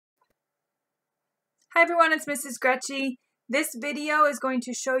Hi everyone, it's Mrs. Gretchy. This video is going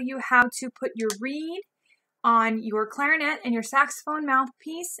to show you how to put your reed on your clarinet and your saxophone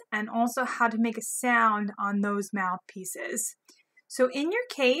mouthpiece, and also how to make a sound on those mouthpieces. So in your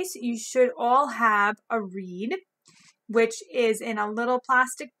case, you should all have a reed, which is in a little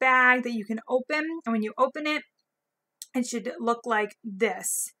plastic bag that you can open, and when you open it, it should look like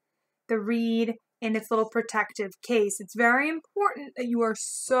this. The reed in its little protective case. It's very important that you are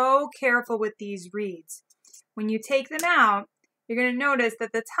so careful with these reeds. When you take them out, you're going to notice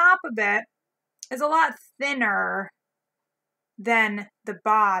that the top of it is a lot thinner than the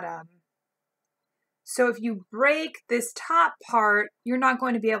bottom. So if you break this top part, you're not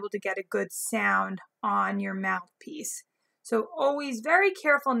going to be able to get a good sound on your mouthpiece. So always very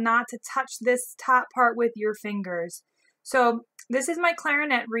careful not to touch this top part with your fingers. So this is my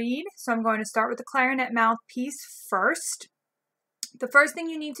clarinet reed, so I'm going to start with the clarinet mouthpiece first. The first thing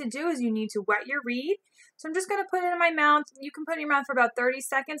you need to do is you need to wet your reed. So I'm just going to put it in my mouth. You can put it in your mouth for about 30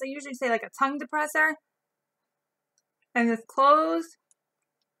 seconds. I usually say like a tongue depressor. And just close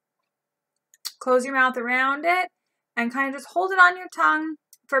your mouth around it and kind of just hold it on your tongue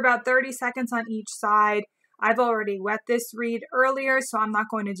for about 30 seconds on each side. I've already wet this reed earlier, so I'm not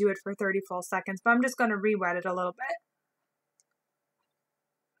going to do it for 30 full seconds, but I'm just going to re-wet it a little bit.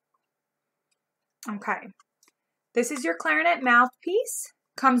 Okay, this is your clarinet mouthpiece.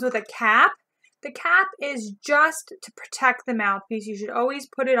 Comes with a cap. The cap is just to protect the mouthpiece. You should always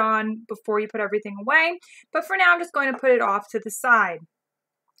put it on before you put everything away. But for now, I'm just going to put it off to the side.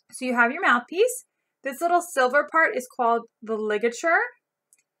 So you have your mouthpiece. This little silver part is called the ligature.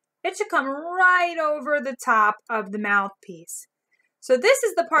 It should come right over the top of the mouthpiece. So this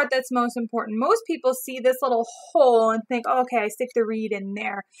is the part that's most important. Most people see this little hole and think, oh, okay, I stick the reed in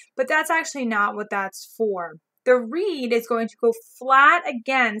there. But that's actually not what that's for. The reed is going to go flat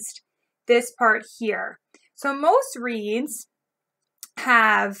against this part here. So most reeds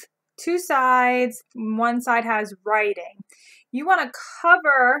have two sides. One side has writing. You want to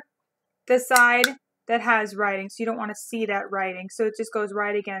cover the side that has writing, so you don't want to see that writing. So it just goes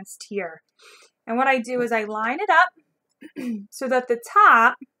right against here. And what I do is I line it up so that the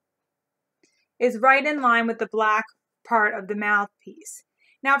top is right in line with the black part of the mouthpiece.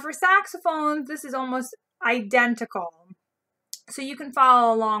 Now for saxophones, this is almost identical. So you can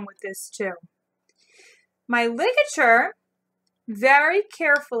follow along with this too. My ligature very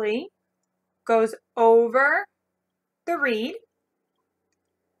carefully goes over the reed.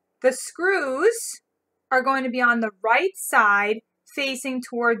 The screws are going to be on the right side facing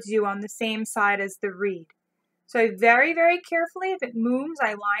towards you on the same side as the reed. So I very, very carefully, if it moves,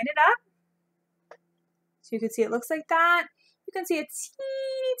 I line it up. So you can see it looks like that. You can see a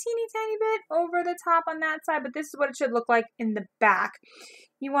teeny tiny bit over the top on that side, but this is what it should look like in the back.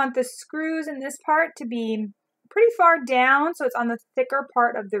 You want the screws in this part to be pretty far down, so it's on the thicker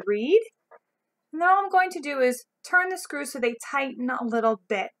part of the reed. And then all I'm going to do is turn the screws so they tighten a little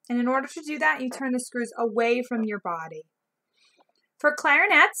bit. And in order to do that, you turn the screws away from your body. For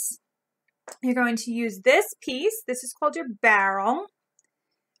clarinets, you're going to use this piece. This is called your barrel.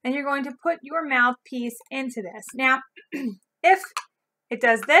 And you're going to put your mouthpiece into this. Now, if it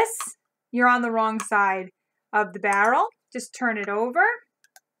does this, you're on the wrong side of the barrel. Just turn it over.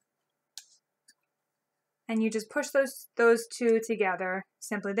 And you just push those two together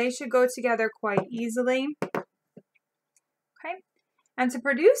simply. They should go together quite easily. Okay. And to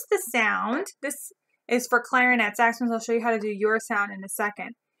produce the sound, this is for clarinet saxophones. I'll show you how to do your sound in a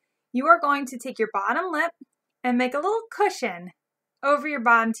second. You are going to take your bottom lip and make a little cushion over your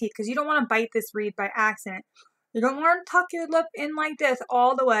bottom teeth, because you don't want to bite this reed by accident. You don't want to tuck your lip in like this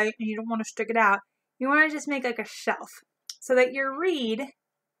all the way, and you don't want to stick it out. You want to just make like a shelf so that your reed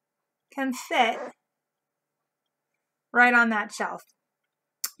can fit right on that shelf.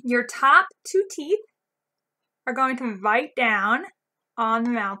 Your top two teeth are going to bite down on the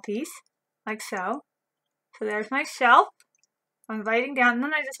mouthpiece, like so. So there's my shelf. I'm biting down, and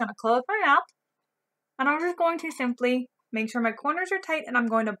then I'm just going to close my mouth, and I'm just going to simply make sure my corners are tight, and I'm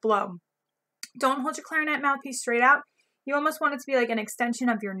going to blow. Don't hold your clarinet mouthpiece straight out. You almost want it to be like an extension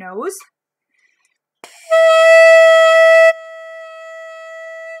of your nose.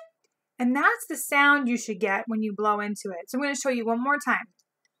 And that's the sound you should get when you blow into it. So I'm going to show you one more time.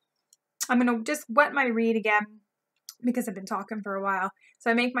 I'm going to just wet my reed again because I've been talking for a while. So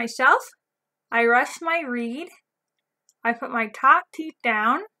I make my shelf. I rush my reed. I put my top teeth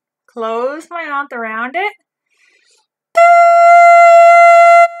down. Close my mouth around it.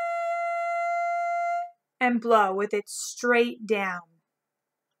 And blow with it straight down.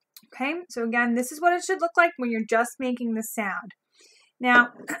 Okay, so again, this is what it should look like when you're just making the sound.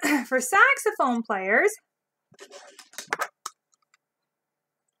 Now, for saxophone players,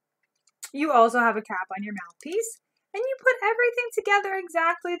 you also have a cap on your mouthpiece, and you put everything together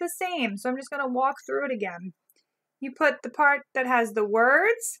exactly the same. So I'm just going to walk through it again. You put the part that has the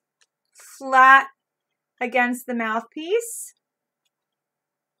words flat against the mouthpiece.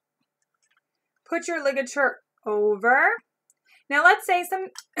 Put your ligature over. Now let's say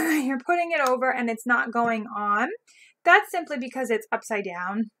you're putting it over and it's not going on. That's simply because it's upside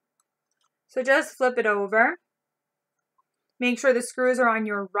down. So just flip it over. Make sure the screws are on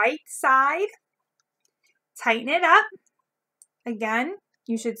your right side. Tighten it up. Again,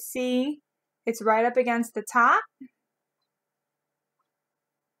 you should see it's right up against the top.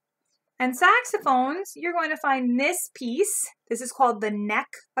 And saxophones, you're going to find this piece. This is called the neck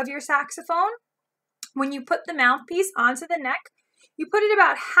of your saxophone. When you put the mouthpiece onto the neck, you put it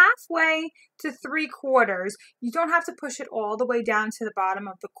about halfway to 3/4. You don't have to push it all the way down to the bottom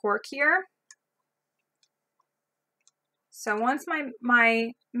of the cork here. So once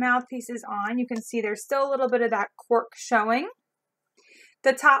my mouthpiece is on, you can see there's still a little bit of that cork showing.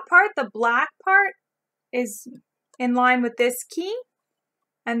 The top part, the black part, is in line with this key,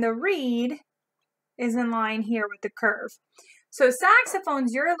 and the reed is in line here with the curve. So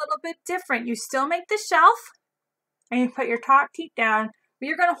saxophones, you're a little bit different. You still make the shelf, and you put your top teeth down, but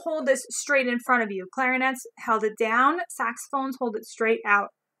you're going to hold this straight in front of you. Clarinets held it down. Saxophones hold it straight out.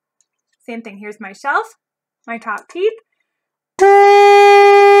 Same thing. Here's my shelf, my top teeth.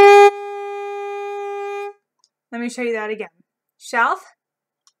 Let me show you that again. Shelf,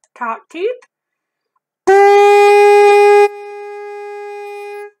 top teeth.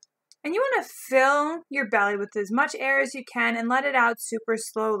 And you want to fill your belly with as much air as you can and let it out super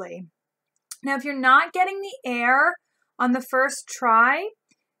slowly. Now, if you're not getting the air on the first try,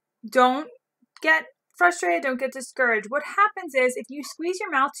 don't get frustrated, don't get discouraged. What happens is if you squeeze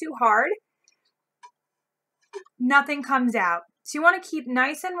your mouth too hard, nothing comes out. So you want to keep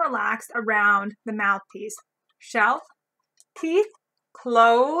nice and relaxed around the mouthpiece. Shelf, teeth,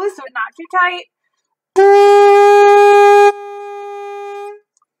 close, but not too tight.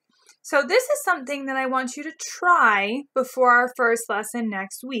 So this is something that I want you to try before our first lesson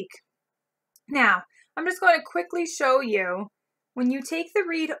next week. Now, I'm just going to quickly show you when you take the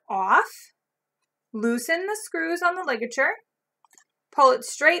reed off, loosen the screws on the ligature, pull it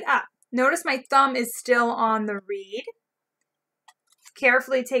straight up. Notice my thumb is still on the reed.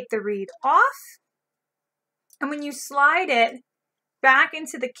 Carefully take the reed off, and when you slide it back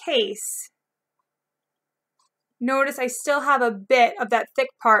into the case, notice I still have a bit of that thick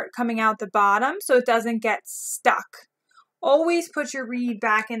part coming out the bottom so it doesn't get stuck. Always put your reed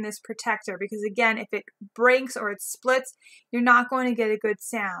back in this protector because, again, if it breaks or it splits, you're not going to get a good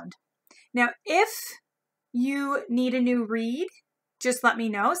sound. Now, if you need a new reed, just let me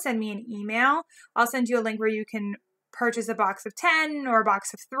know. Send me an email. I'll send you a link where you can purchase a box of 10 or a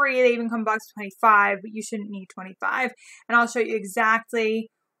box of 3. They even come in a box of 25, but you shouldn't need 25. And I'll show you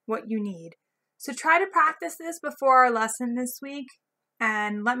exactly what you need. So try to practice this before our lesson this week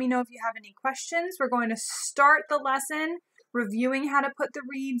and let me know if you have any questions. We're going to start the lesson reviewing how to put the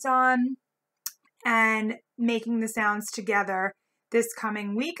reeds on and making the sounds together this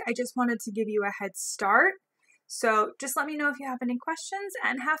coming week. I just wanted to give you a head start. So just let me know if you have any questions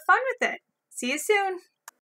and have fun with it. See you soon.